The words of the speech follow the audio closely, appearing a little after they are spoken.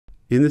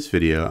In this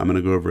video, I'm going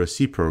to go over a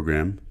C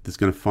program that's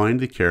going to find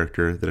the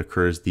character that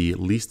occurs the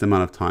least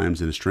amount of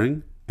times in a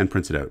string and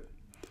prints it out.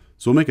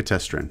 So we'll make a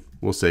test string.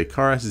 We'll say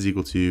char s is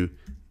equal to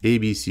A,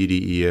 B, C,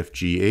 D, E, F,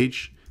 G,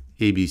 H,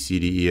 A, B, C,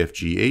 D, E, F,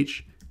 G,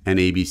 H, and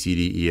A, B, C,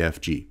 D, E, F,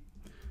 G.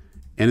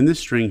 And in this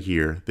string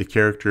here, the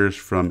characters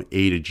from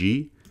A to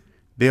G,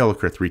 they all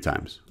occur 3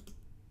 times,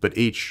 but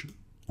H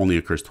only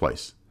occurs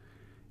twice.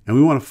 And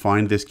we want to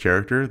find this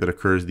character that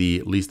occurs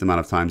the least amount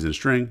of times in a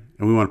string,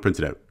 and we want to print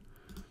it out.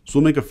 So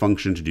we'll make a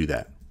function to do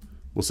that.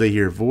 We'll say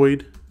here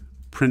void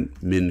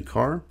print min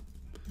char,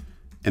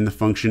 and the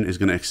function is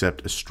going to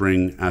accept a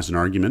string as an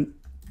argument.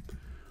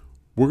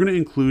 We're going to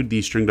include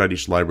the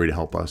string.h library to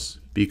help us,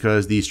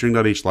 because the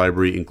string.h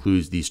library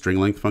includes the string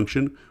length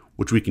function,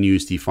 which we can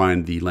use to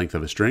find the length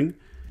of a string,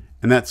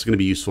 and that's going to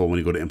be useful when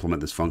you go to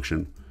implement this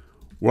function.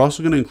 We're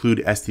also going to include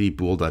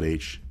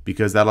stdbool.h,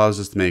 because that allows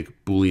us to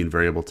make Boolean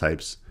variable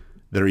types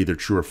that are either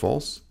true or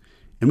false,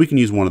 and we can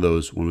use one of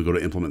those when we go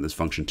to implement this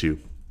function too.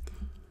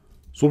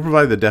 So we'll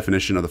provide the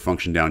definition of the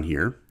function down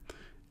here.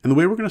 And the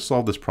way we're going to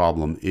solve this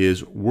problem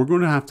is we're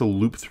going to have to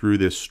loop through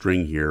this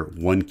string here,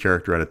 one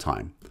character at a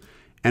time.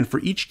 And for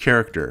each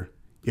character,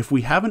 if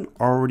we haven't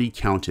already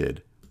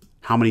counted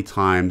how many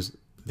times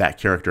that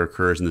character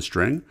occurs in the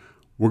string,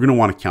 we're going to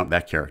want to count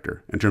that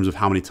character in terms of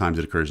how many times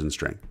it occurs in the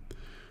string.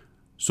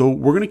 So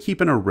we're going to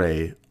keep an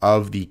array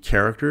of the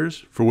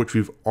characters for which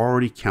we've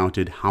already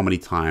counted how many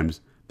times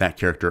that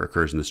character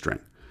occurs in the string.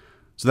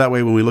 So that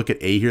way, when we look at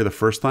A here the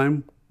first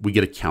time, we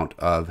get a count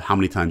of how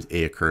many times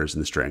A occurs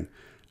in the string.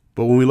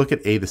 But when we look at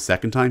A the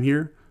second time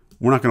here,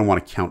 we're not going to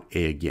want to count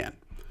A again.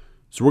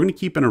 So we're going to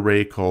keep an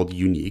array called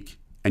unique,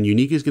 and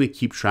unique is going to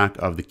keep track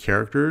of the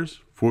characters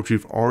for which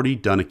we've already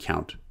done a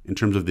count in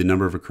terms of the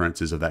number of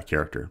occurrences of that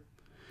character.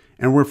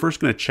 And we're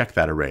first going to check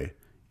that array.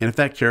 And if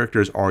that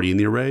character is already in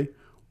the array,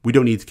 we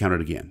don't need to count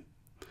it again.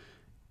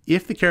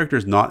 If the character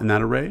is not in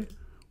that array,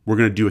 we're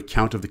going to do a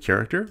count of the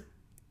character,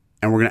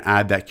 and we're going to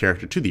add that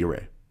character to the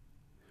array.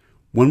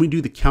 When we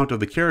do the count of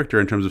the character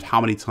in terms of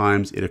how many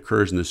times it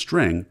occurs in the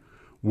string,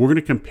 we're going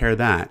to compare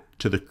that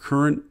to the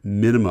current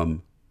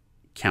minimum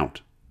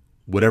count,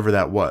 whatever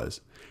that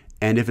was.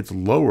 And if it's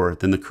lower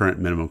than the current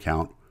minimum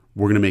count,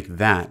 we're going to make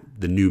that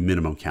the new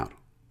minimum count.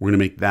 We're going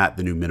to make that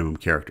the new minimum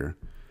character.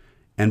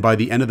 And by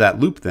the end of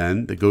that loop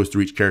then, that goes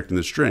through each character in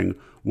the string,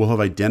 we'll have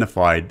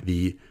identified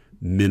the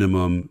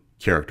minimum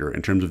character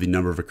in terms of the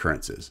number of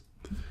occurrences.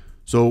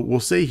 So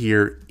we'll say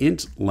here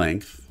int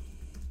length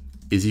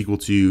is equal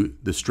to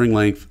the string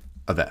length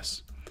of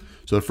s.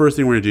 So the first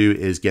thing we're going to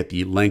do is get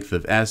the length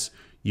of s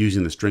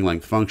using the string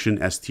length function,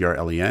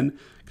 strlen,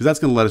 because that's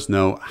going to let us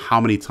know how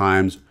many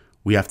times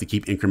we have to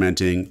keep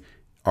incrementing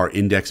our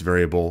index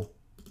variable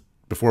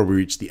before we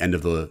reach the end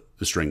of the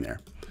string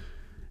there.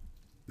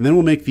 And then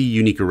we'll make the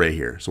unique array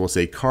here. So we'll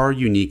say char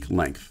unique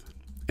length.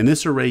 And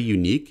this array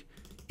unique,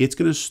 it's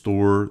going to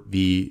store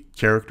the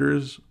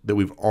characters that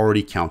we've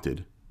already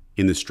counted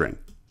in the string.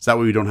 So that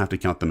way we don't have to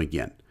count them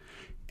again.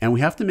 And we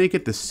have to make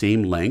it the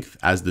same length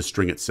as the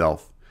string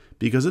itself,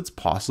 because it's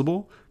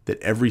possible that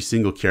every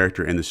single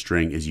character in the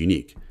string is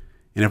unique.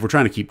 And if we're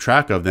trying to keep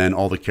track of then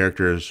all the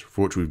characters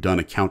for which we've done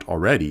a count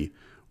already,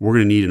 we're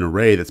going to need an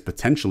array that's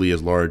potentially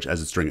as large as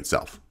the string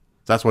itself.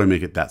 So that's why we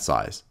make it that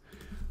size.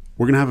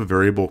 We're going to have a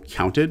variable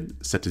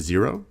counted set to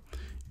 0.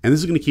 And this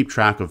is going to keep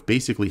track of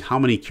basically how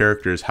many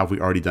characters have we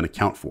already done a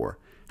count for,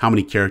 how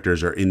many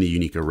characters are in the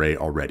unique array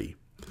already.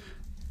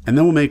 And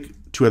then we'll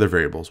make 2 other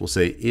variables. We'll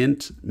say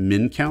int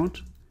min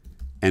count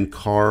and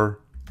char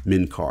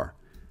min char.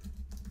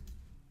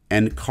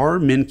 And char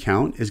min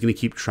count is going to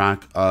keep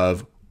track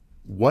of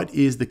what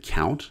is the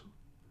count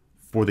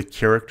for the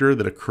character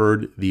that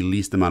occurred the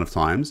least amount of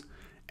times.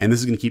 And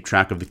this is going to keep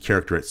track of the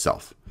character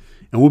itself.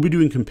 And we'll be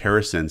doing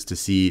comparisons to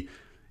see,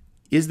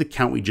 is the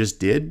count we just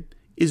did,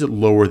 is it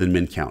lower than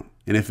min count?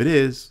 And if it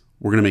is,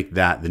 we're going to make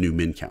that the new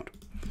min count.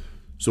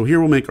 So here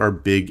we'll make our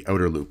big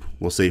outer loop.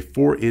 We'll say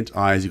for int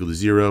I is equal to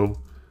 0,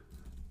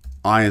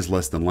 I is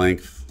less than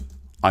length,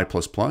 I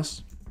plus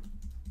plus.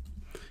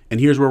 And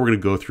here's where we're going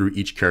to go through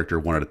each character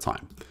one at a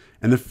time.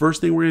 And the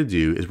first thing we're going to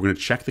do is we're going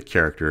to check the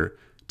character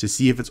to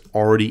see if it's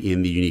already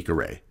in the unique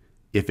array.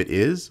 If it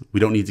is, we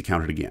don't need to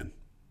count it again.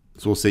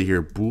 So we'll say here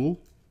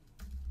bool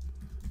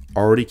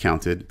already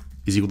counted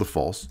is equal to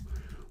false.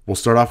 We'll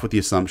start off with the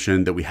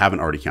assumption that we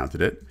haven't already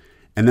counted it.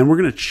 And then we're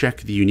going to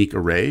check the unique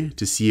array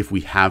to see if we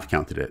have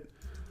counted it.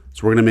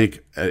 So we're going to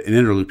make an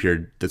inner loop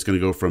here that's going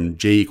to go from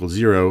j equals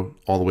 0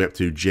 all the way up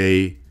to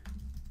j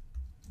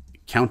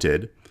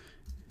counted.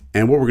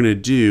 And what we're going to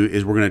do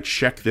is we're going to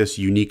check this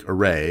unique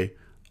array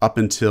up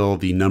until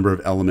the number of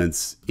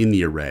elements in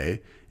the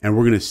array. And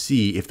we're going to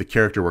see if the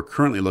character we're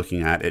currently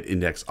looking at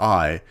index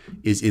I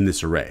is in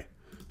this array.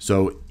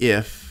 So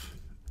if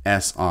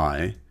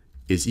si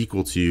is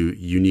equal to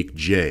unique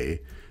j,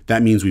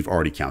 that means we've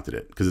already counted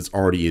it because it's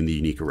already in the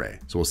unique array.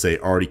 So we'll say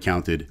already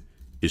counted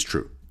is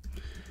true.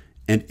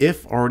 And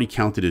if already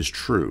counted is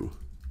true,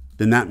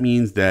 then that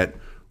means that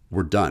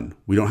we're done.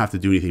 We don't have to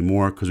do anything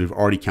more because we've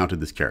already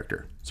counted this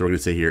character. So we're going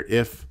to say here,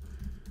 if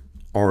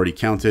already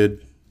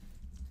counted,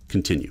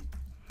 continue.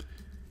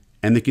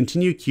 And the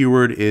continue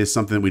keyword is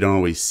something that we don't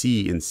always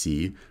see in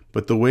C,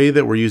 but the way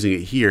that we're using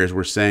it here is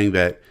we're saying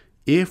that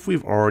if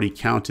we've already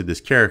counted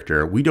this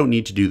character, we don't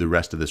need to do the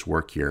rest of this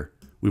work here.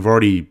 We've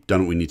already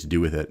done what we need to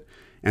do with it.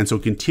 And so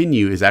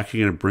continue is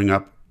actually going to bring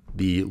up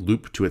the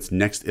loop to its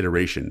next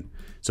iteration.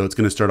 So it's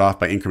going to start off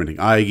by incrementing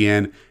I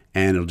again,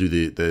 and it'll do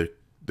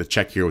the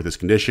check here with this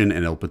condition,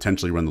 and it'll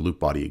potentially run the loop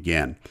body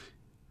again.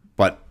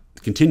 But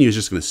continue is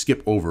just going to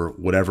skip over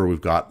whatever we've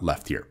got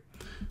left here,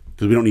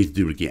 because we don't need to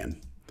do it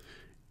again.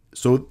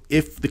 So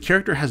if the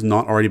character has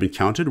not already been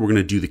counted, we're going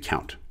to do the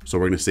count. So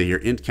we're going to say here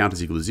int count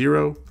is equal to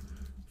 0,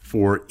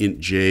 for int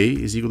j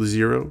is equal to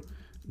 0,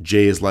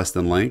 j is less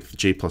than length,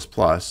 j++.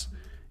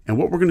 And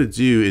what we're going to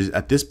do is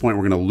at this point,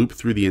 we're going to loop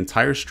through the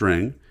entire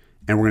string,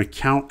 and we're going to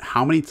count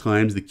how many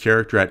times the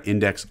character at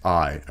index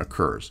I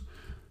occurs.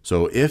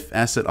 So if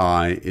s at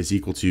I is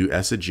equal to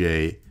s at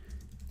j,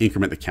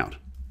 increment the count.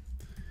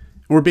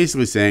 And we're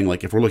basically saying,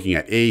 like, if we're looking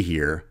at A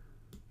here,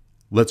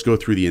 let's go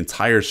through the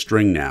entire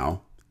string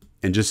now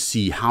and just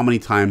see how many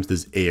times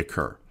does A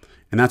occur.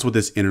 And that's what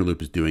this inner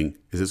loop is doing,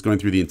 is it's going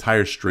through the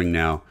entire string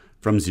now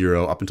from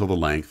 0 up until the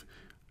length,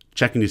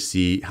 checking to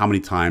see how many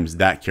times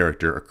that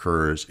character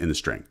occurs in the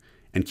string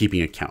and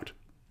keeping a count.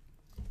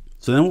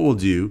 So then what we'll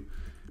do,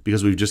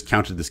 because we've just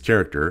counted this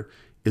character,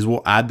 is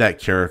we'll add that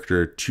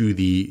character to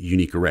the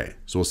unique array.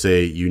 So we'll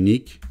say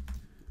unique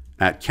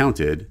at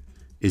counted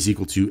is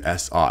equal to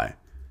si,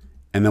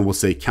 and then we'll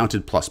say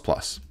counted plus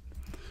plus.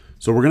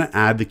 So we're going to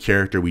add the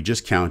character we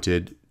just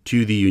counted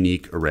to the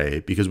unique array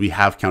because we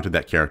have counted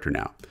that character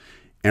now.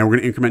 And we're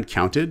going to increment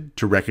counted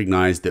to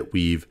recognize that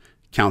we've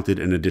counted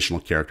an additional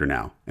character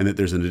now and that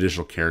there's an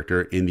additional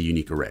character in the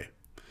unique array.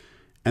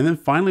 And then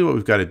finally what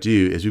we've got to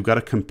do is we've got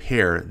to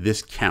compare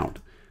this count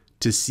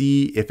to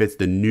see if it's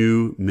the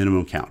new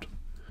minimum count.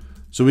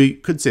 So we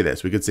could say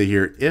this, we could say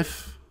here,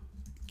 if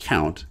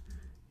count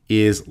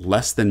is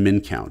less than min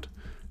count.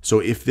 So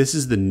if this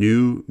is the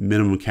new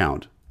minimum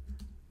count,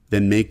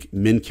 then make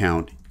min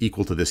count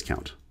equal to this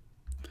count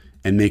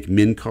and make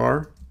min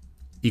car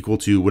equal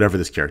to whatever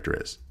this character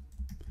is.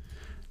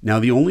 Now,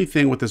 the only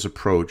thing with this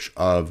approach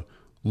of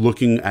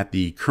looking at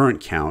the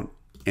current count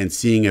and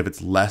seeing if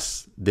it's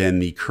less than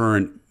the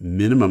current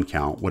minimum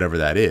count, whatever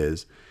that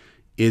is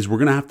we're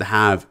going to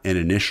have an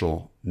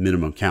initial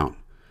minimum count.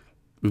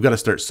 We've got to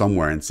start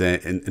somewhere and say,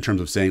 in terms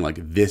of saying like,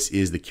 this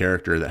is the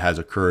character that has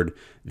occurred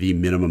the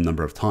minimum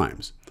number of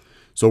times.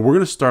 So we're going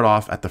to start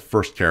off at the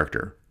first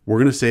character. We're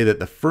going to say that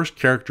the first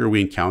character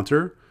we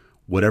encounter,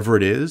 whatever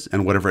it is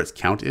and whatever its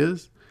count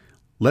is,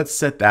 let's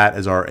set that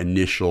as our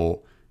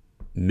initial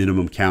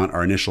minimum count,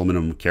 our initial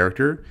minimum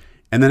character.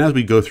 And then as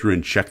we go through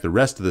and check the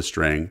rest of the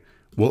string,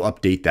 we'll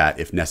update that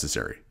if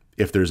necessary,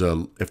 if there's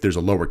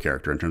a lower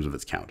character in terms of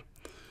its count.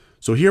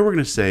 So here we're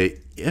going to say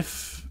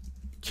if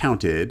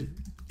counted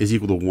is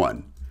equal to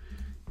 1.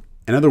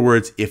 In other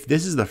words, if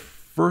this is the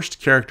first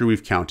character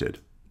we've counted,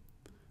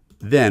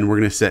 then we're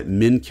going to set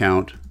min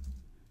count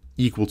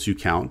equal to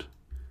count,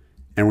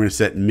 and we're going to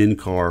set min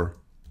car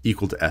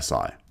equal to si.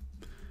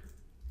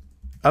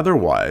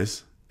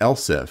 Otherwise,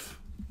 else if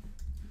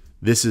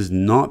this is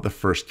not the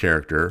first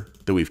character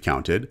that we've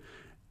counted,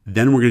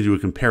 then we're going to do a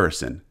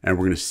comparison, and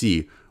we're going to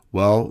see,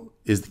 well,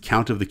 is the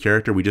count of the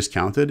character we just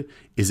counted,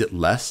 is it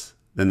less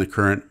than the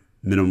current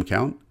minimum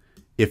count?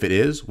 If it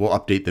is, we'll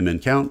update the min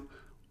count,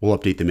 we'll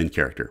update the min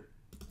character.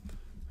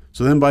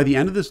 So then by the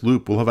end of this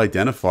loop, we'll have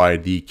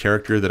identified the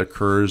character that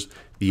occurs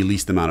the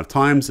least amount of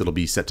times. It'll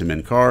be set to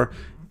min car,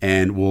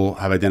 and we'll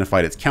have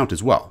identified its count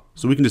as well.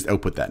 So we can just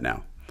output that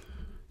now.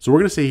 So we're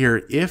going to say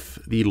here, if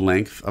the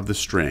length of the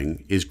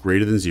string is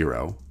greater than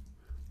 0,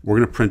 we're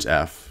going to print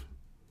f,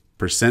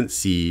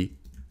 %c,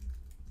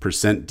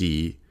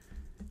 %d,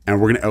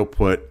 and we're going to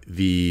output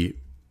the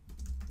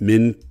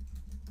min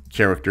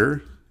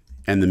character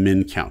and the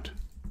min count.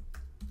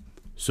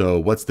 So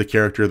what's the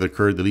character that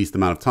occurred the least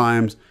amount of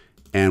times,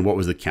 and what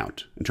was the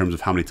count in terms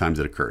of how many times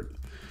it occurred?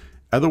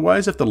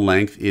 Otherwise, if the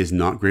length is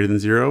not greater than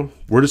 0,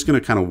 we're just going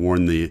to kind of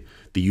warn the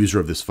user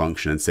of this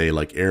function and say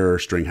like error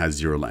string has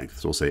 0 length.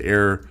 So we'll say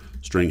error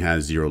string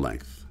has 0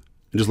 length,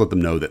 and just let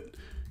them know that,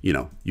 you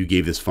know, you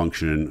gave this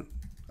function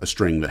a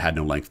string that had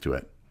no length to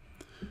it.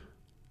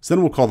 So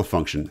then we'll call the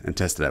function and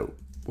test it out.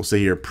 We'll say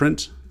here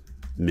print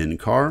min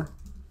car.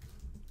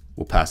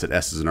 We'll pass it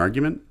s as an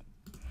argument.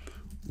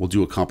 We'll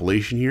do a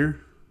compilation here,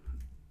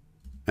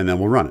 and then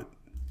we'll run it.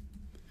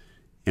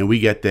 And we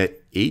get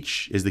that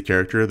h is the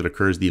character that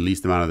occurs the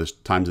least amount of the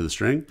times of the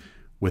string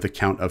with a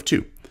count of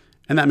 2.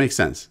 And that makes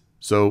sense.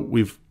 So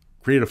we've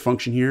created a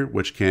function here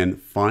which can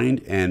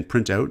find and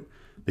print out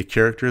the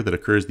character that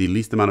occurs the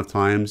least amount of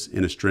times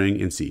in a string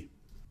in C.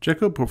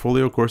 Check out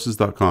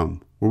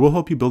portfoliocourses.com, where we'll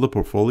help you build a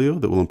portfolio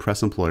that will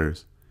impress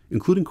employers,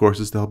 including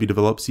courses to help you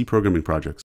develop C programming projects.